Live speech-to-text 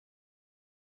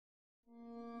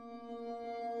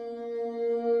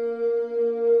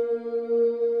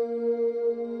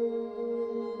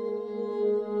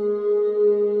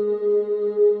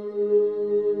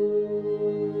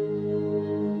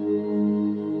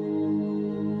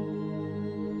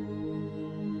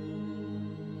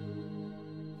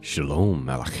Shalom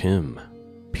Aleichem,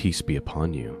 peace be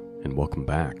upon you, and welcome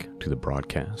back to the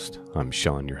broadcast. I'm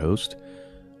Sean, your host.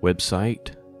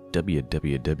 Website,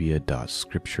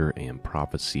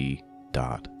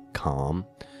 www.scriptureandprophecy.com.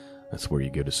 That's where you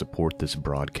go to support this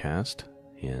broadcast.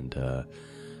 And I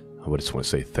just want to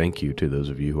say thank you to those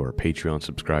of you who are Patreon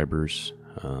subscribers,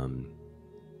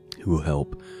 who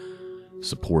help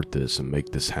support this and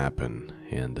make this happen,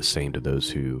 and the same to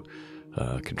those who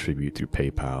contribute through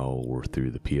PayPal or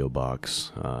through the P.O.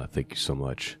 Box. Thank you so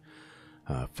much.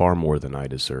 Far more than I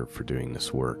deserve for doing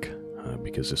this work,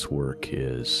 because this work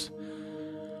is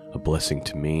a blessing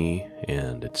to me,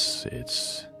 and it's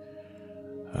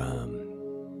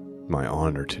my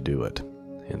honor to do it.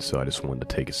 And so I just wanted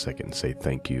to take a second and say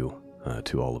thank you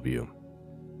to all of you.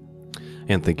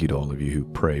 And thank you to all of you who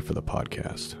pray for the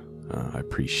podcast. I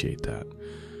appreciate that.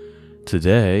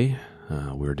 Today,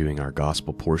 we're doing our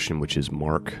gospel portion, which is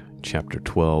Mark chapter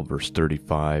 12, verse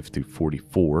 35 through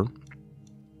 44.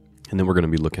 And then we're going to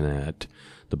be looking at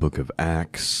the book of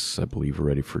Acts. I believe we're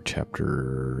ready for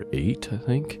chapter 8, I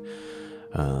think,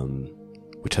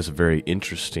 which has a very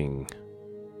interesting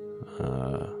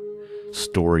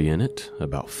story in it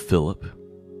about Philip.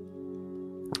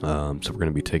 So we're going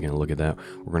to be taking a look at that.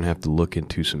 We're going to have to look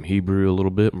into some Hebrew a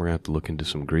little bit, and we're going to have to look into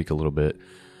some Greek a little bit.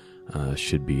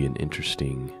 Should be an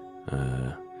interesting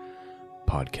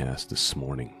podcast this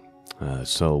morning.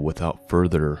 So without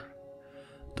further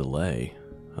delay,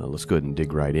 let's go ahead and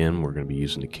dig right in. We're going to be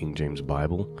using the King James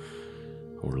Bible.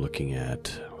 We're looking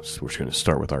at, we're going to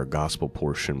start with our gospel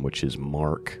portion, which is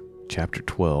Mark chapter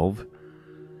 12,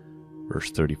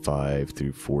 verse 35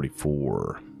 through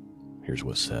 44. Here's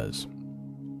what it says.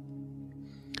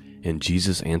 And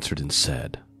Jesus answered and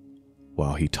said,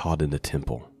 while he taught in the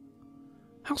temple,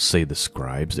 how say the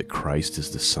scribes that Christ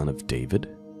is the son of David?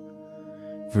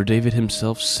 For David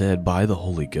himself said by the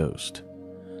Holy Ghost,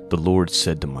 the Lord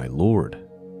said to my Lord,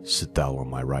 sit thou on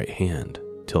my right hand,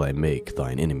 till I make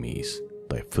thine enemies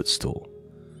thy footstool.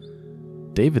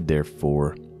 David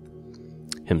therefore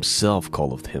himself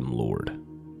calleth him Lord.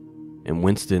 And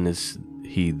whence then is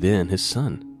he then his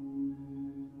son?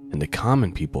 And the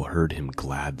common people heard him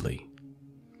gladly.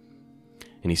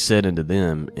 And he said unto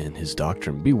them in his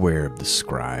doctrine, beware of the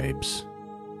scribes,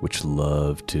 which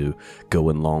love to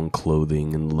go in long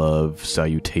clothing, and love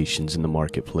salutations in the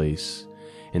marketplace,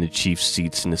 and the chief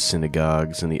seats in the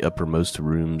synagogues, and the uppermost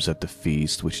rooms at the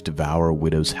feast, which devour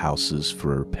widows' houses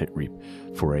for a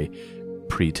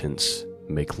pretense,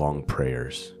 make long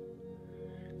prayers.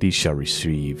 These shall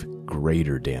receive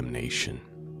greater damnation.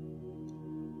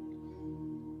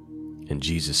 And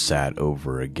Jesus sat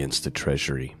over against the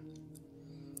treasury,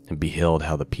 and beheld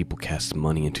how the people cast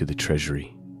money into the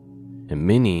treasury. And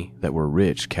many that were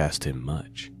rich cast in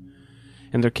much.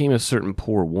 And there came a certain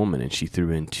poor woman, and she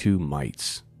threw in 2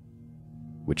 mites,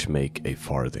 which make a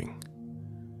farthing.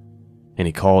 And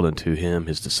he called unto him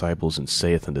his disciples, and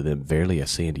saith unto them, verily I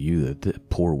say unto you, that the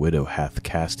poor widow hath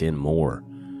cast in more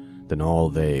than all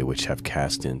they which have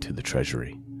cast into the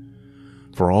treasury.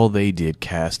 For all they did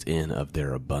cast in of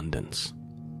their abundance.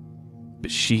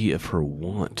 But she of her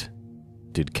want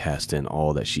did cast in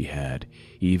all that she had,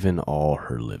 even all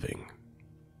her living.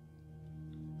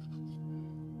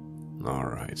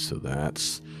 Alright, so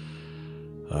that's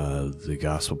the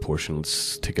gospel portion.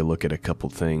 Let's take a look at a couple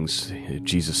things.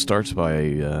 Jesus starts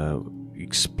by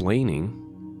explaining,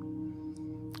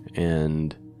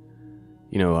 and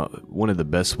one of the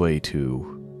best way to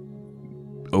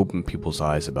open people's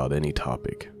eyes about any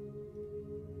topic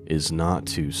is not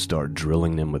to start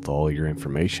drilling them with all your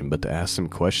information, but to ask them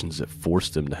questions that force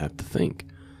them to have to think.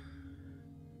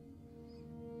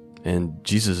 And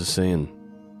Jesus is saying,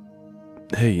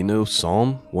 hey,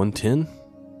 Psalm 110,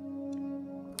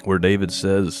 where David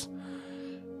says,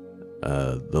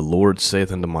 the Lord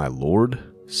saith unto my Lord,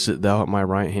 sit thou at my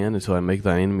right hand until I make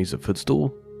thy enemies a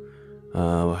footstool.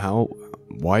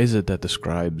 Why is it that the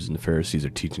scribes and the Pharisees are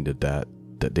teaching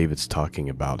that David's talking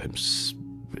about him,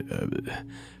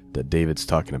 that David's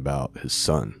talking about his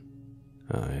son?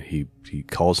 He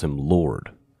calls him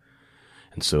Lord.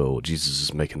 And so Jesus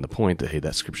is making the point that, hey,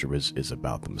 that scripture is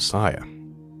about the Messiah.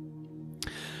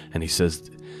 And he says,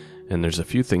 and there's a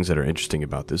few things that are interesting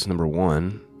about this. Number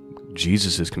one,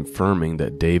 Jesus is confirming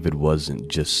that David wasn't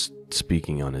just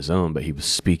speaking on his own, but he was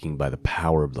speaking by the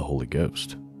power of the Holy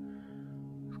Ghost.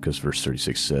 Because verse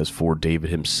 36 says, for David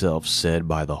himself said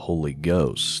by the Holy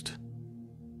Ghost,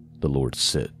 the Lord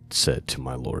said to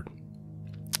my Lord.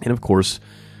 And of course,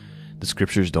 the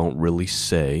scriptures don't really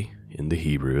say in the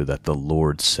Hebrew that the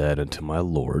Lord said unto my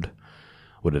Lord.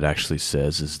 What it actually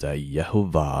says is that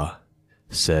Yehovah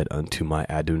said unto my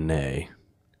Adonai.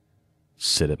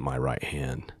 sit at my right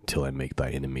hand till I make thy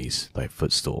enemies thy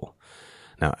footstool.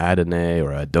 Now, Adonai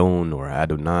or Adon or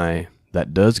Adonai,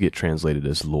 that does get translated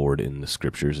as Lord in the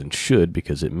scriptures and should,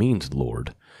 because it means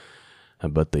Lord.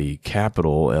 But the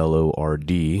capital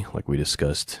L-O-R-D, like we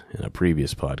discussed in a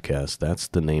previous podcast, that's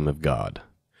the name of God.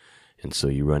 And so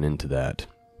you run into that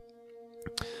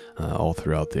all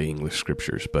throughout the English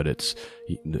scriptures. But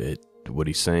what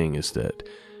he's saying is that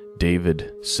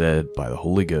David said by the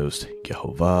Holy Ghost,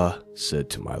 Jehovah said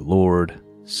to my Lord,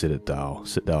 sit thou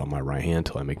at my right hand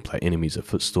till I make thy enemies a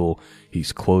footstool.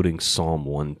 He's quoting Psalm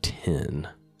 110,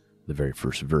 the very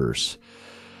first verse.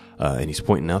 And he's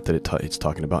pointing out that it's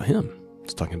talking about him.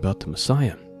 It's talking about the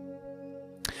Messiah.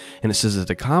 And it says that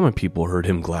the common people heard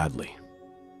him gladly.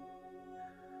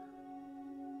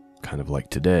 Kind of like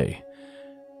today.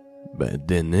 But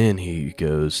then he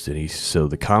goes, so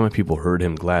the common people heard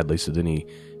him gladly, so then he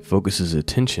focuses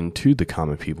attention to the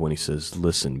common people and he says,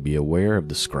 listen, be aware of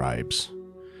the scribes.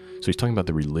 So he's talking about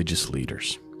the religious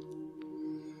leaders.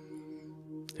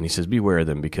 And he says, beware of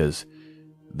them because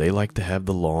they like to have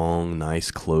the long,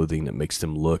 nice clothing that makes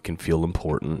them look and feel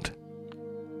important.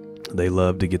 They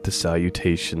love to get the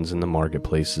salutations in the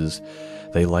marketplaces.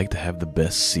 They like to have the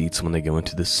best seats when they go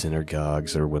into the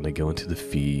synagogues or when they go into the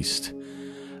feast.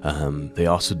 They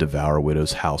also devour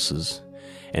widows' houses.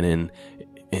 And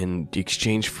in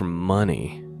exchange for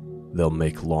money, they'll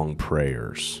make long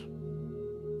prayers.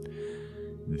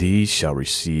 These shall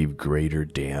receive greater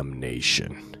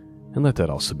damnation. And let that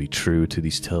also be true to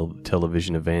these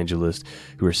television evangelists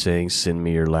who are saying, send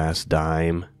me your last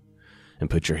dime and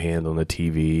put your hand on the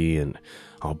TV and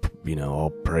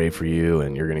I'll pray for you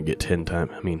and you're going to get 10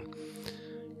 times. I mean,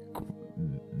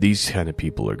 these kind of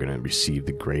people are going to receive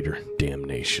the greater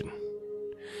damnation.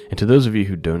 And to those of you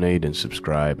who donate and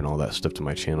subscribe and all that stuff to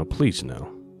my channel, please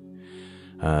know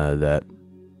that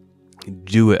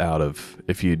do it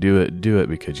if you do it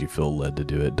because you feel led to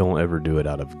do it. Don't ever do it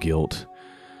out of guilt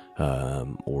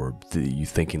or you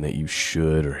thinking that you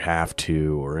should or have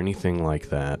to or anything like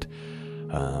that.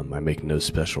 I make no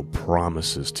special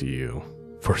promises to you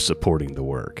for supporting the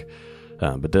work.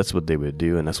 But that's what they would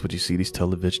do, and that's what you see these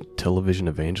television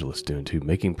evangelists doing too,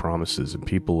 making promises, and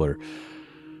people are,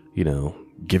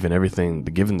 giving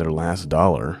their last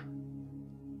dollar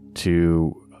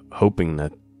to hoping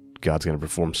that God's going to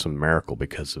perform some miracle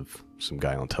because of some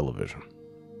guy on television.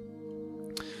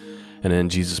 And then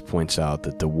Jesus points out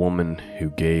that the woman who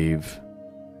gave,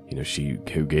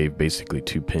 who gave basically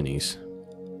 2 pennies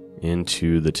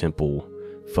into the temple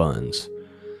funds,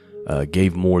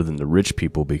 gave more than the rich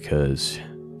people because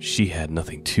she had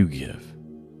nothing to give.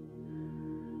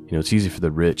 It's easy for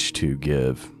the rich to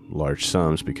give large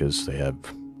sums because they have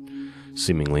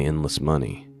seemingly endless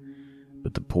money.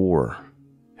 But the poor,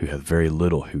 who have very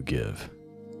little who give,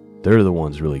 they're the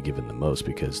ones really giving the most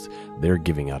because they're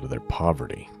giving out of their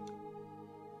poverty.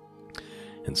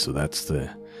 And so that's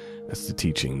the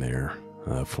teaching there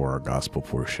for our gospel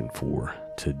portion for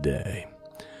today.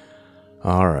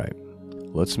 All right,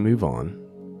 let's move on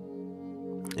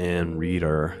and read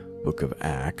our book of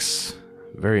Acts.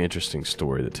 Very interesting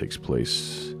story that takes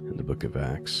place in the book of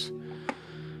Acts.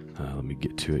 Let me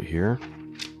get to it here.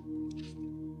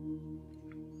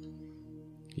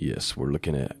 Yes, we're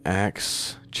looking at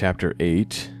Acts chapter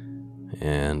 8,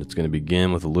 and it's going to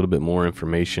begin with a little bit more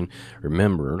information.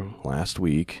 Remember, last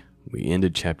week we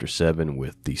ended chapter 7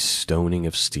 with the stoning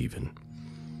of Stephen.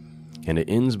 And it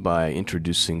ends by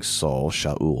introducing Saul,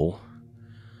 Shaul,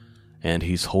 and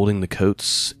he's holding the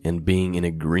coats and being in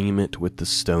agreement with the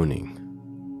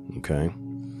stoning. Okay?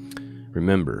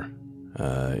 Remember,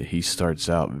 he starts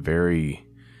out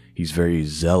he's very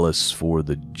zealous for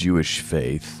the Jewish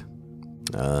faith,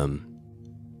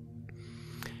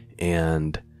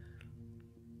 and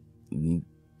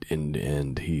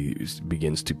he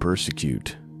begins to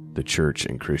persecute the church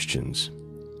and Christians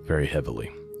very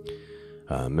heavily.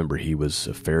 Remember, he was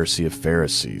a Pharisee of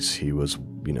Pharisees. He was,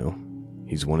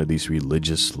 he's one of these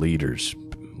religious leaders,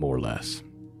 more or less.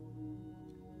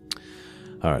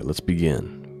 All right, let's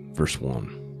begin. Verse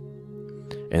 1.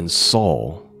 And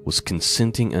Saul was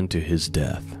consenting unto his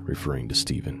death, referring to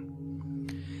Stephen.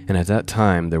 And at that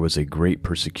time there was a great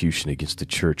persecution against the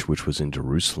church which was in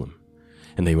Jerusalem.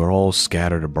 And they were all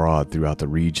scattered abroad throughout the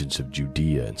regions of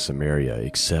Judea and Samaria,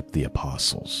 except the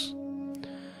apostles.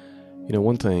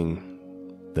 One thing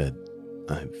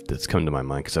that's come to my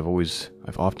mind, because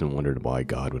I've often wondered why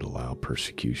God would allow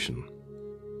persecution.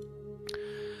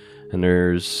 And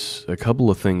there's a couple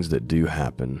of things that do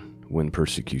happen when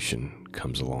persecution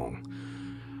comes along.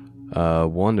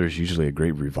 One, there's usually a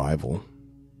great revival.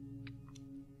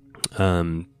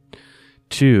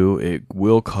 2, it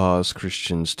will cause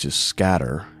Christians to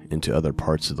scatter into other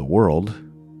parts of the world,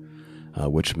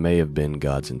 which may have been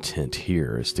God's intent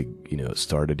here. Is to, it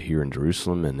started here in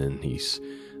Jerusalem, and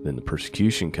then the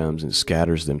persecution comes and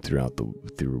scatters them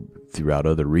throughout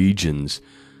other regions,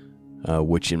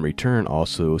 which in return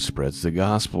also spreads the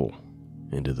gospel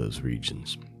into those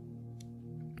regions.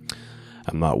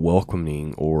 I'm not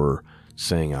welcoming or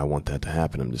saying I want that to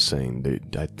happen. I'm just saying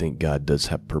that I think God does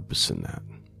have purpose in that.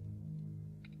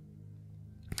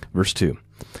 Verse 2,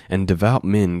 and devout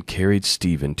men carried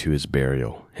Stephen to his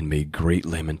burial and made great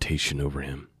lamentation over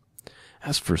him.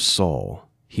 As for Saul,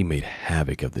 he made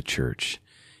havoc of the church,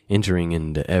 entering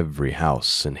into every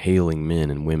house and hailing men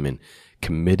and women,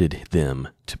 committed them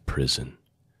to prison.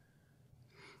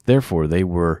 Therefore they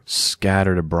were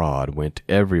scattered abroad, went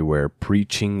everywhere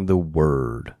preaching the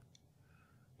word.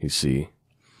 You see,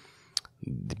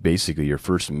 basically your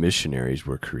first missionaries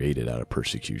were created out of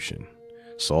persecution.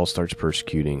 Saul starts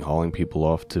persecuting, hauling people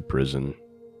off to prison,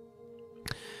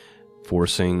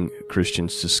 forcing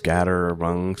Christians to scatter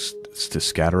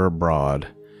abroad,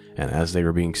 and as they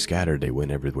were being scattered, they went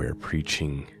everywhere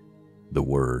preaching the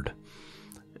word.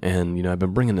 And, I've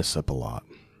been bringing this up a lot.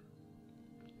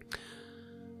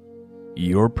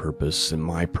 Your purpose and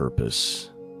my purpose,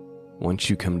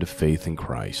 once you come to faith in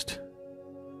Christ,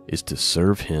 is to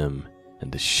serve Him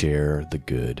and to share the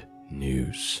good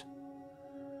news.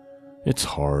 It's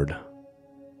hard,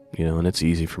 and it's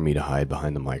easy for me to hide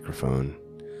behind the microphone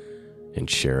and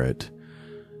share it.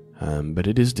 But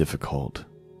it is difficult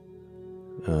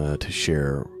to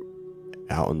share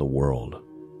out in the world,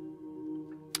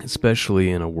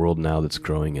 especially in a world now that's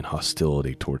growing in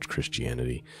hostility towards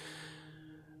Christianity.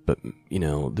 But,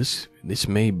 this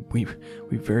may, we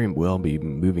very well be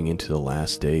moving into the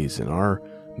last days, and our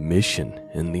mission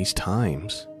in these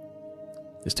times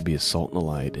is to be a salt and a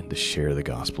light and to share the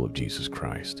gospel of Jesus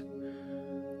Christ.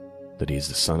 That He is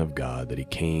the Son of God, that He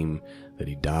came, that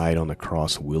He died on the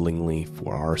cross willingly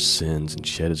for our sins and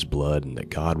shed His blood, and that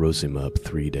God rose Him up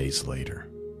 3 days later.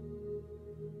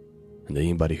 And that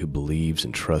anybody who believes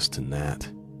and trusts in that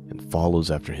and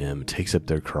follows after Him and takes up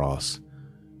their cross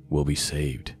will be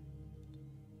saved.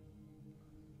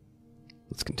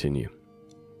 Let's continue.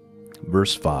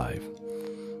 Verse 5.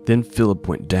 Then Philip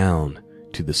went down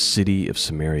to the city of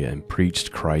Samaria and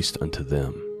preached Christ unto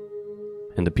them.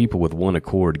 And the people with one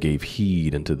accord gave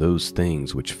heed unto those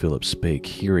things which Philip spake,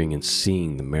 hearing and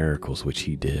seeing the miracles which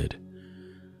he did.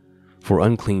 For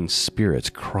unclean spirits,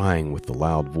 crying with a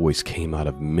loud voice, came out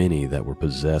of many that were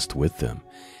possessed with them,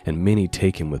 and many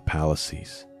taken with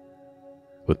palsies,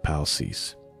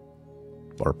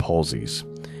 or palsies,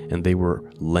 and they were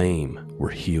lame were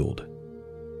healed.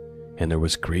 And there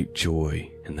was great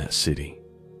joy in that city.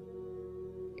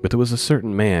 But there was a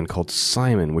certain man called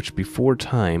Simon, which before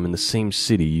time in the same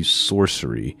city used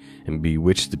sorcery, and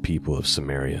bewitched the people of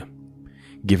Samaria,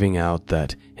 giving out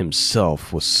that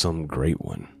himself was some great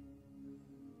one,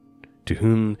 to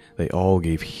whom they all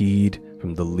gave heed,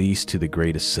 from the least to the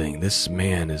greatest, saying, This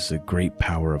man is the great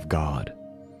power of God.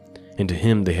 And to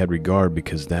him they had regard,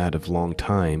 because that of long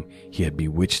time he had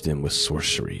bewitched them with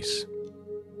sorceries.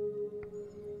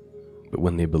 But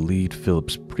when they believed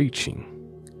Philip's preaching,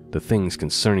 the things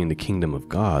concerning the kingdom of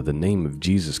God, the name of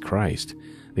Jesus Christ,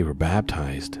 they were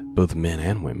baptized, both men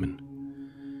and women.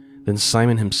 Then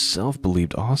Simon himself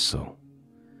believed also.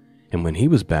 And when he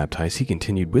was baptized, he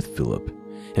continued with Philip,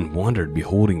 and wondered,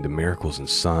 beholding the miracles and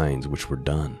signs which were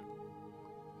done.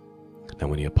 Now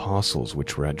when the apostles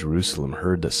which were at Jerusalem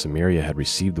heard that Samaria had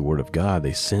received the word of God,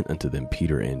 they sent unto them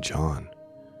Peter and John,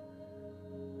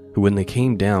 who when they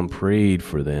came down prayed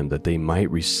for them that they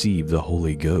might receive the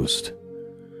Holy Ghost.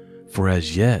 For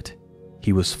as yet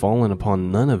he was fallen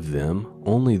upon none of them,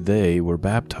 only they were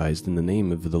baptized in the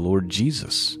name of the Lord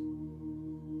Jesus.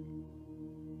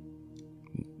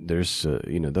 There's,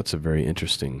 that's a very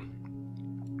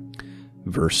interesting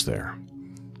verse there.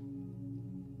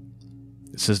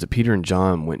 It says that Peter and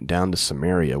John went down to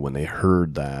Samaria when they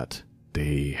heard that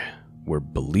they were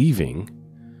believing,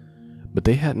 but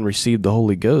they hadn't received the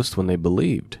Holy Ghost when they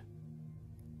believed.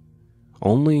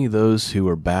 Only those who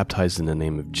were baptized in the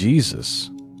name of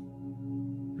Jesus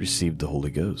received the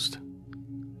Holy Ghost.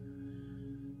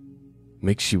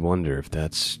 Makes you wonder if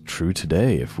that's true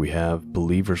today, if we have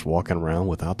believers walking around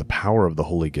without the power of the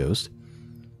Holy Ghost.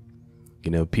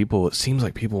 It seems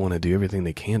like people want to do everything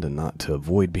they can to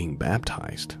avoid being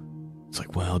baptized. It's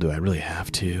like, well, do I really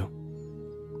have to?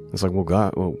 It's like,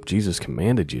 well, Jesus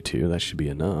commanded you to. That should be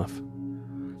enough.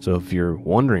 So if you're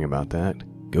wondering about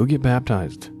that, go get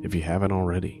baptized if you haven't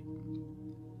already.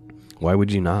 Why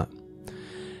would you not?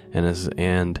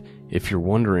 And if you're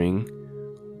wondering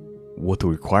what the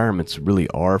requirements really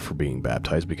are for being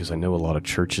baptized, because I know a lot of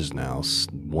churches now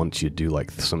want you to do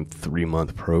like some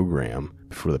 3-month program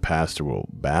before the pastor will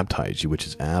baptize you, which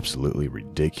is absolutely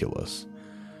ridiculous.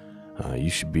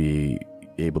 You should be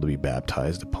able to be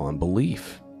baptized upon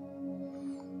belief.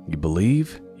 You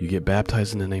believe, you get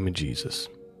baptized in the name of Jesus.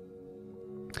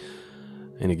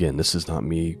 And again, this is not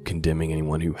me condemning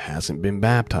anyone who hasn't been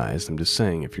baptized. I'm just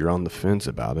saying, if you're on the fence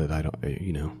about it,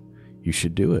 you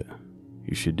should do it.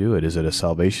 You should do it. Is it a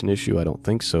salvation issue? I don't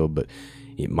think so, but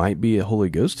it might be a Holy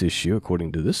Ghost issue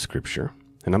according to this scripture.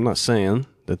 And I'm not saying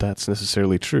that that's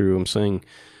necessarily true. I'm saying,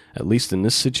 at least in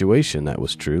this situation, that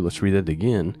was true. Let's read that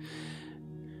again.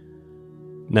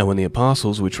 Now when the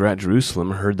apostles which were at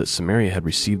Jerusalem heard that Samaria had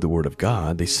received the word of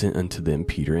God, they sent unto them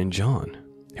Peter and John,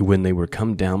 who when they were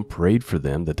come down prayed for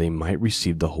them that they might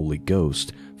receive the Holy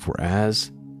Ghost, for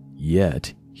as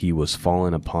yet he was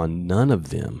fallen upon none of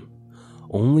them.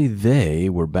 Only they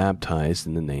were baptized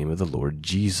in the name of the Lord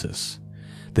Jesus.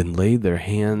 Then laid their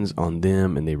hands on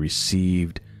them, and they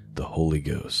received the Holy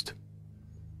Ghost.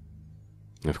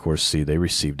 And of course, see, they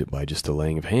received it by just the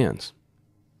laying of hands.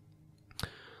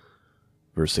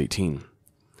 Verse 18.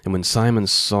 And when Simon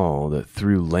saw that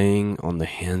through laying on the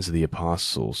hands of the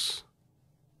apostles,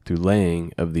 through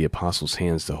laying of the apostles'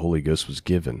 hands the Holy Ghost was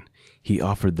given, he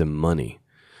offered them money.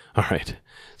 All right,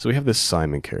 so we have this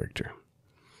Simon character.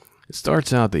 It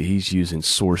starts out that he's using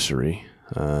sorcery,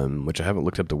 which I haven't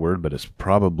looked up the word, but it's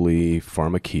probably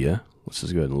pharmakia. Let's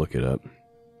just go ahead and look it up.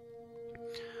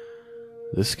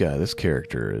 This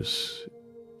character is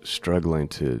struggling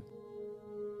to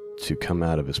come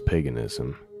out of his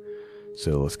paganism.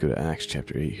 So let's go to Acts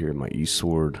chapter 8 here, my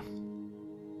e-sword.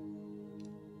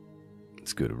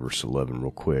 Let's go to verse 11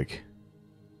 real quick.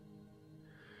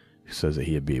 It says that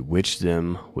he had bewitched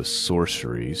them with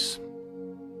sorceries.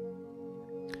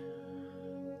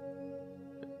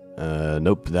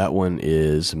 Nope, that one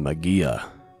is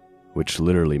magia, which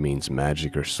literally means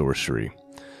magic or sorcery.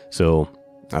 So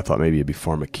I thought maybe it'd be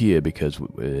pharmakia, because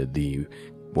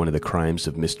one of the crimes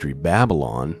of Mystery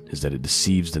Babylon is that it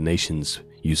deceives the nations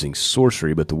using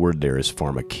sorcery, but the word there is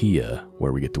pharmakia,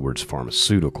 where we get the words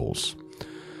pharmaceuticals.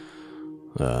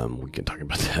 We can talk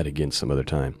about that again some other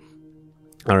time.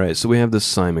 All right, so we have this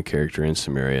Simon character in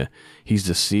Samaria. He's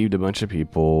deceived a bunch of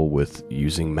people with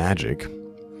using magic,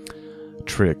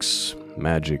 tricks,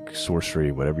 magic,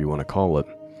 sorcery, whatever you want to call it.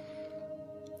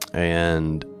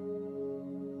 And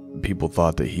people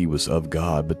thought that he was of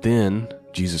God, but then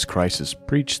Jesus Christ is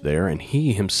preached there, and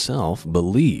he himself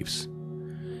believes.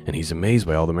 And he's amazed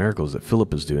by all the miracles that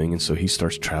Philip is doing, and so he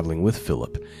starts traveling with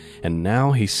Philip. And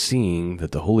now he's seeing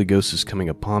that the Holy Ghost is coming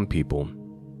upon people.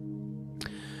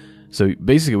 So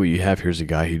basically what you have here is a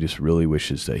guy who just really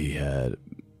wishes that he had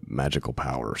magical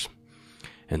powers.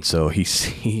 And so he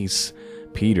sees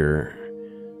Peter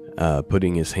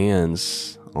putting his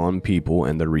hands on people,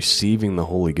 and they're receiving the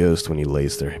Holy Ghost when he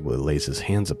lays his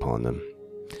hands upon them.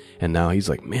 And now he's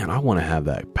like, man, I want to have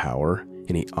that power.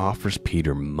 And he offers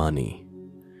Peter money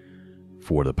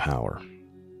for the power.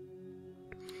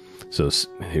 So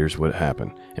here's what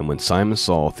happened. And when Simon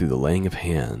saw through the laying of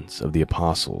hands of the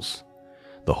apostles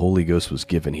the Holy Ghost was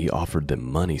given, he offered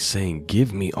them money, saying,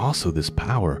 give me also this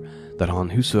power, that on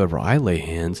whosoever I lay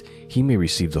hands, he may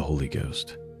receive the Holy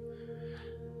Ghost.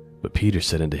 But Peter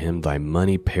said unto him, thy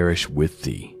money perish with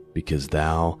thee, because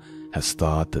thou hast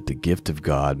thought that the gift of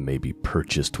God may be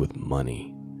purchased with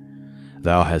money.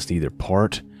 Thou hast neither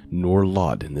part nor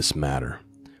lot in this matter,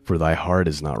 for thy heart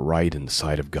is not right in the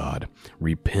sight of God.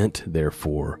 Repent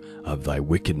therefore of thy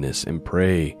wickedness, and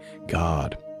pray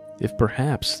God, if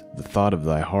perhaps the thought of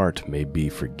thy heart may be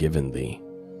forgiven thee.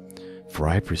 For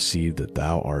I perceive that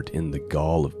thou art in the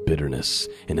gall of bitterness,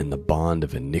 and in the bond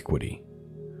of iniquity.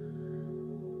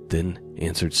 Then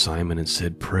answered Simon and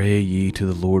said, pray ye to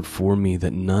the Lord for me,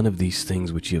 that none of these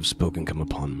things which ye have spoken come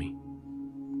upon me.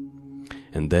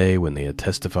 And they, when they had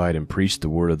testified and preached the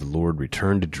word of the Lord,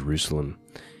 returned to Jerusalem,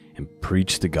 and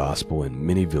preached the gospel in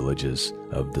many villages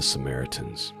of the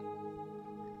Samaritans.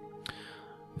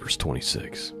 Verse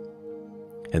 26.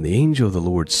 And the angel of the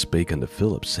Lord spake unto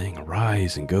Philip, saying,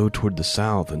 arise, and go toward the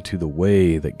south unto the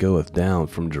way that goeth down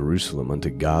from Jerusalem unto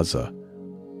Gaza,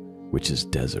 which is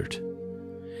desert.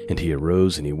 And he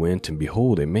arose, and he went, and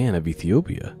behold, a man of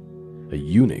Ethiopia, a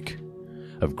eunuch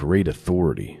of great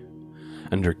authority,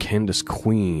 under Candace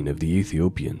queen of the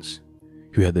Ethiopians,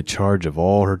 who had the charge of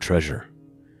all her treasure.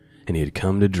 And he had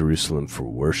come to Jerusalem for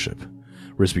worship,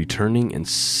 was returning and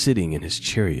sitting in his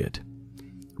chariot.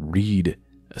 Read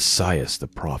Esaias the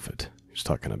prophet. He's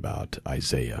talking about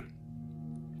Isaiah.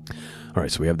 All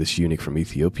right, so we have this eunuch from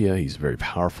Ethiopia. He's a very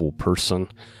powerful person,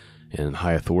 in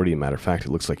high authority. Matter of fact,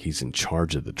 it looks like he's in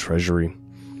charge of the treasury.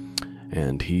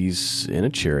 And he's in a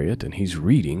chariot, and he's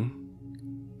reading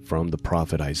from the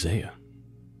prophet Isaiah.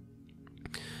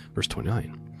 Verse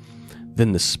 29.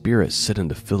 Then the Spirit said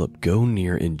unto Philip, Go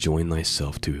near and join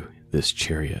thyself to this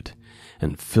chariot.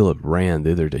 And Philip ran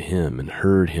thither to him, and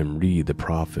heard him read the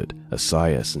prophet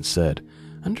Isaiah, and said,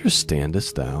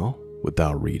 Understandest thou what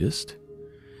thou readest?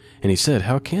 And he said,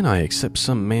 How can I, except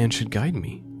some man should guide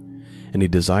me? And he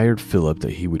desired Philip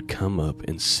that he would come up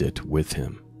and sit with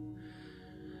him.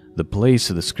 The place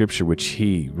of the scripture which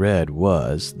he read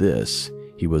was this: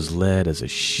 He was led as a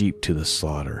sheep to the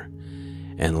slaughter,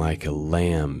 and like a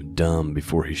lamb dumb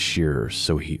before his shearers,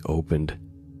 so he opened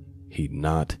he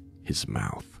not his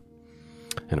mouth.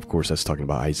 And of course, that's talking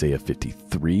about Isaiah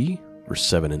 53, verse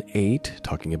 7 and 8,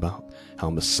 talking about how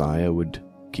Messiah would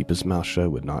keep his mouth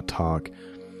shut, would not talk,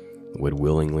 would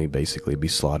willingly basically be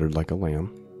slaughtered like a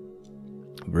lamb.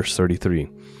 Verse 33,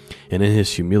 And in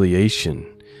his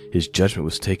humiliation his judgment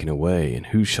was taken away, and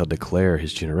who shall declare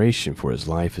his generation? For his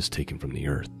life is taken from the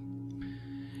earth.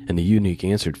 And the eunuch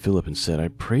answered Philip and said, I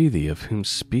pray thee, of whom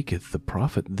speaketh the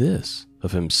prophet this?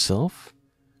 Of himself,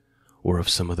 or of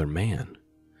some other man?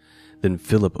 Then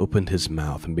Philip opened his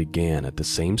mouth and began at the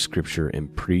same scripture,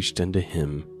 and preached unto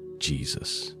him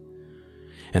Jesus.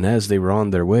 And as they were on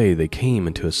their way, they came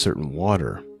into a certain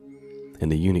water. And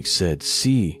the eunuch said,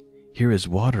 See, here is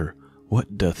water.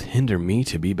 What doth hinder me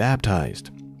to be baptized?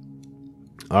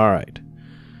 All right.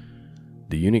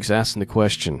 The eunuch's asking the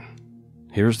question.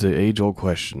 Here's the age-old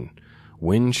question.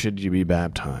 When should you be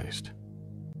baptized?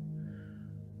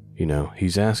 You know,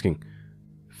 he's asking,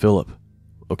 Philip,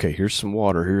 okay, here's some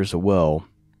water, here's a well.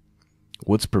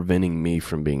 What's preventing me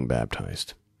from being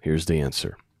baptized? Here's the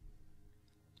answer.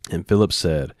 And Philip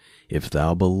said, If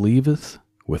thou believest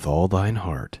with all thine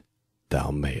heart,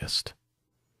 thou mayest.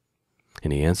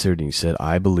 And he answered and he said,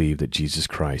 I believe that Jesus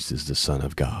Christ is the Son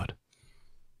of God.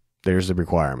 There's the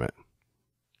requirement.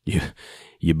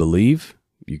 You believe,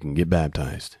 you can get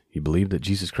baptized. You believe that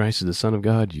Jesus Christ is the Son of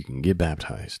God, you can get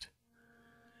baptized.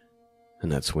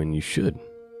 And that's when you should.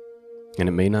 And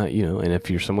it may not, and if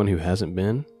you're someone who hasn't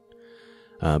been,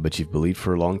 but you've believed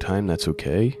for a long time, that's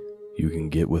okay. You can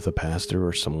get with a pastor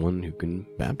or someone who can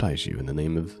baptize you in the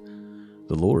name of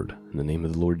the Lord, in the name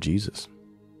of the Lord Jesus.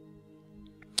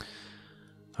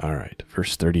 All right,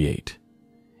 verse 38.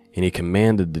 And he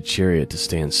commanded the chariot to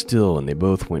stand still, and they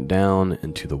both went down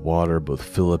into the water, both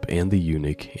Philip and the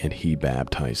eunuch, and he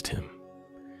baptized him.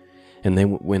 And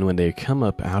then when they come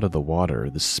up out of the water,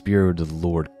 the Spirit of the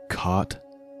Lord caught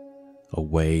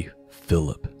away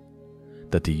Philip,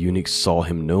 that the eunuch saw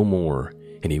him no more,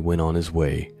 and he went on his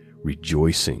way,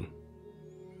 rejoicing.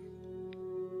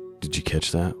 Did you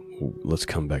catch that? Let's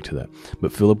come back to that.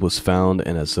 But Philip was found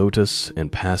in Azotus,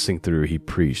 and passing through he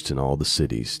preached in all the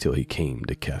cities till he came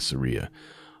to Caesarea.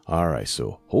 All right,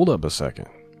 so hold up a second.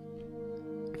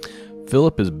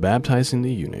 Philip is baptizing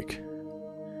the eunuch,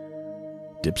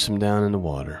 dips him down in the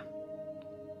water.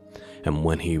 And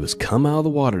when he was come out of the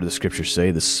water, the scriptures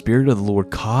say, the Spirit of the Lord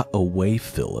caught away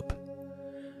Philip,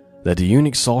 that the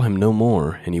eunuch saw him no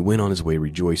more, and he went on his way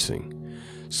rejoicing.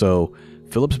 So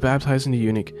Philip's baptizing the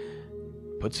eunuch,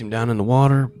 puts him down in the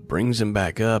water, brings him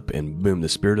back up, and boom, the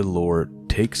Spirit of the Lord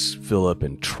takes Philip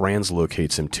and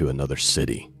translocates him to another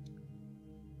city.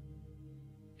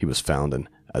 He was found in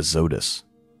Azotus.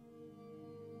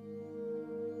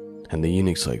 And the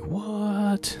eunuch's like,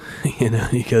 what?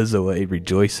 He goes away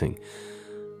rejoicing.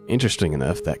 Interesting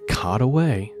enough, that caught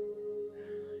away.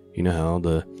 You know how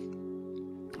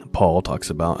Paul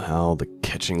talks about how the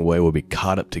catching away will be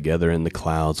caught up together in the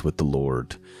clouds with the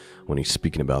Lord when he's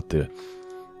speaking about the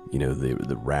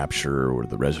rapture or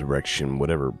the resurrection,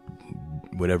 whatever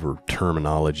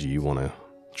terminology you want to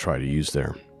try to use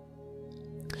there.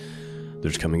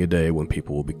 There's coming a day when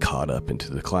people will be caught up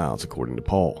into the clouds, according to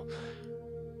Paul.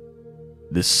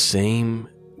 This same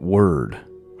word,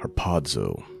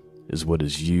 harpazo, is what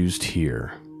is used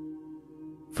here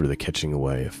for the catching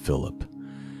away of Philip.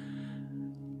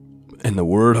 And the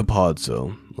word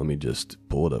harpazo, let me just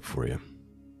pull it up for you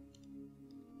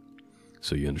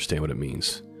so you understand what it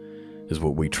means, is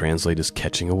what we translate as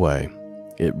catching away.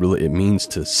 It means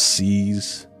to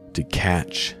seize, to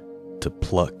catch, to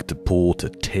pluck, to pull, to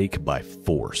take by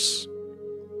force.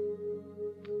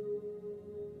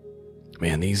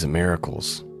 Man, these are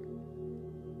miracles.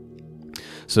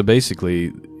 So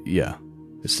basically, yeah,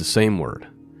 it's the same word.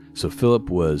 So Philip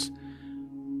was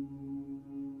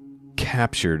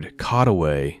captured, caught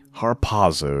away,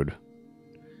 harpazoed,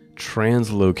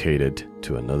 translocated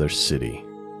to another city.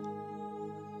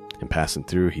 And passing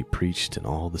through, he preached in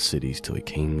all the cities till he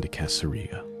came to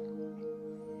Caesarea.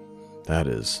 That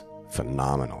is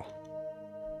phenomenal.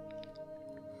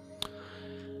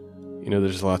 You know,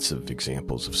 there's lots of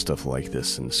examples of stuff like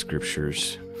this in the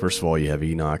scriptures. First of all, you have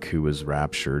Enoch who was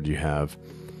raptured. You have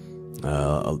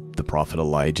the prophet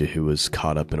Elijah who was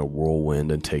caught up in a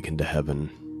whirlwind and taken to heaven.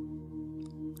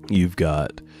 You've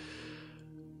got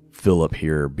Philip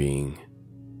here being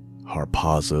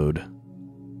harpazoed,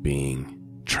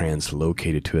 being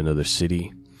translocated to another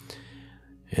city.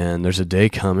 And there's a day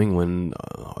coming when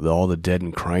all the dead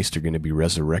in Christ are going to be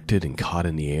resurrected and caught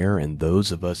in the air, and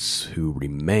those of us who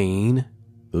remain,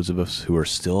 those of us who are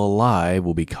still alive,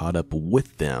 will be caught up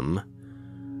with them,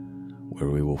 where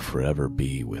we will forever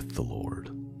be with the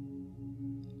Lord.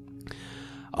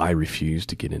 I refuse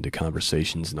to get into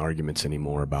conversations and arguments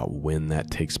anymore about when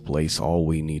that takes place. All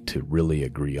we need to really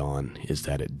agree on is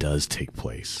that it does take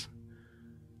place.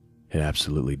 It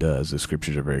absolutely does. The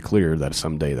scriptures are very clear that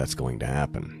someday that's going to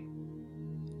happen.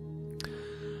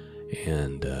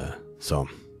 And so,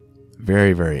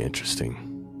 very, very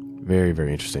interesting. Very,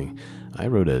 very interesting. I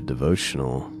wrote a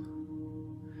devotional.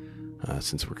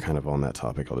 Since we're kind of on that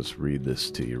topic, I'll just read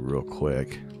this to you real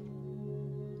quick.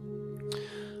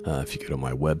 If you go to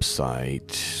my website,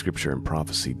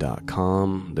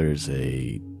 scriptureandprophecy.com, there's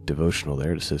a devotional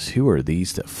there that says, "Who are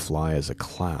these that fly as a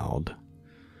cloud?"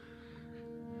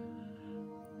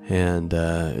 And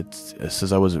it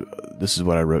says, this is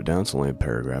what I wrote down, it's only a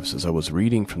paragraph. It says, "I was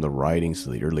reading from the writings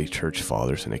of the early church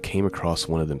fathers, and I came across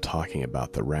one of them talking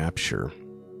about the rapture,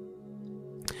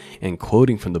 and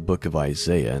quoting from the book of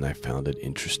Isaiah, and I found it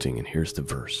interesting, and here's the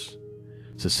verse.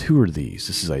 It says, "Who are these?"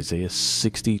 This is Isaiah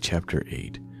 60, chapter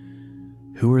 8.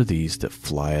 "Who are these that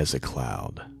fly as a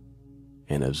cloud,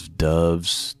 and as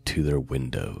doves to their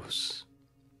windows?"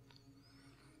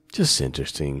 Just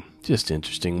interesting.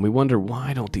 We wonder,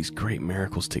 why don't these great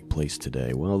miracles take place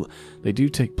today? Well, they do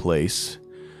take place,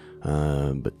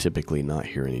 but typically not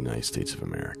here in the United States of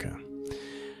America.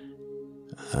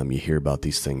 You hear about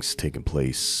these things taking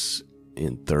place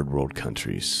in third world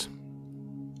countries.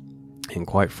 And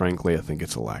quite frankly, I think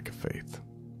it's a lack of faith.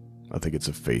 I think it's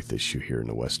a faith issue here in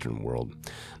the Western world.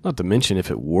 Not to mention,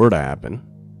 if it were to happen,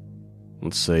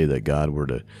 let's say that God were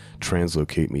to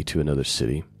translocate me to another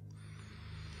city,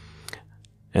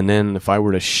 and then if I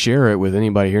were to share it with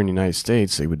anybody here in the United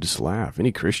States, they would just laugh.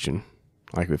 Any Christian.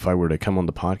 Like if I were to come on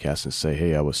the podcast and say,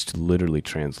 "Hey, I was literally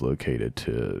translocated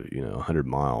to, 100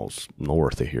 miles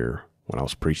north of here when I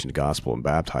was preaching the gospel and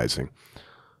baptizing."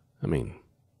 I mean,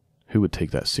 who would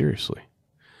take that seriously?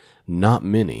 Not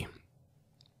many.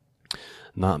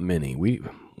 Not many. We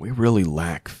really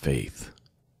lack faith.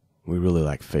 We really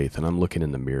lack faith. And I'm looking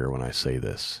in the mirror when I say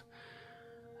this.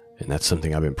 And that's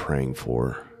something I've been praying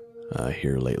for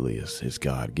here lately is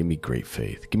God, give me great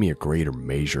faith. Give me a greater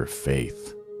measure of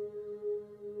faith.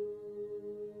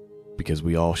 Because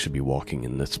we all should be walking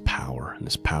in this power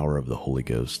of the Holy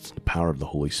Ghost, the power of the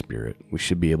Holy Spirit. We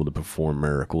should be able to perform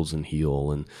miracles and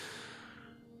heal,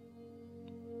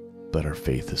 but our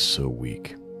faith is so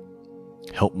weak.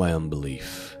 Help my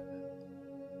unbelief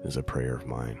is a prayer of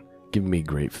mine. Give me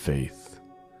great faith.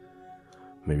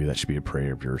 Maybe that should be a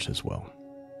prayer of yours as well.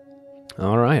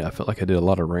 All right, I felt like I did a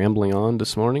lot of rambling on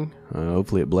this morning.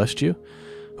 Hopefully it blessed you.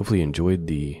 Hopefully you enjoyed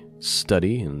the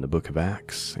study in the book of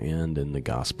Acts and in the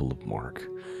Gospel of Mark.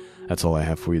 That's all I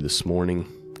have for you this morning.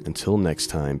 Until next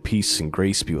time, peace and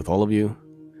grace be with all of you,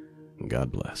 and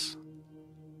God bless.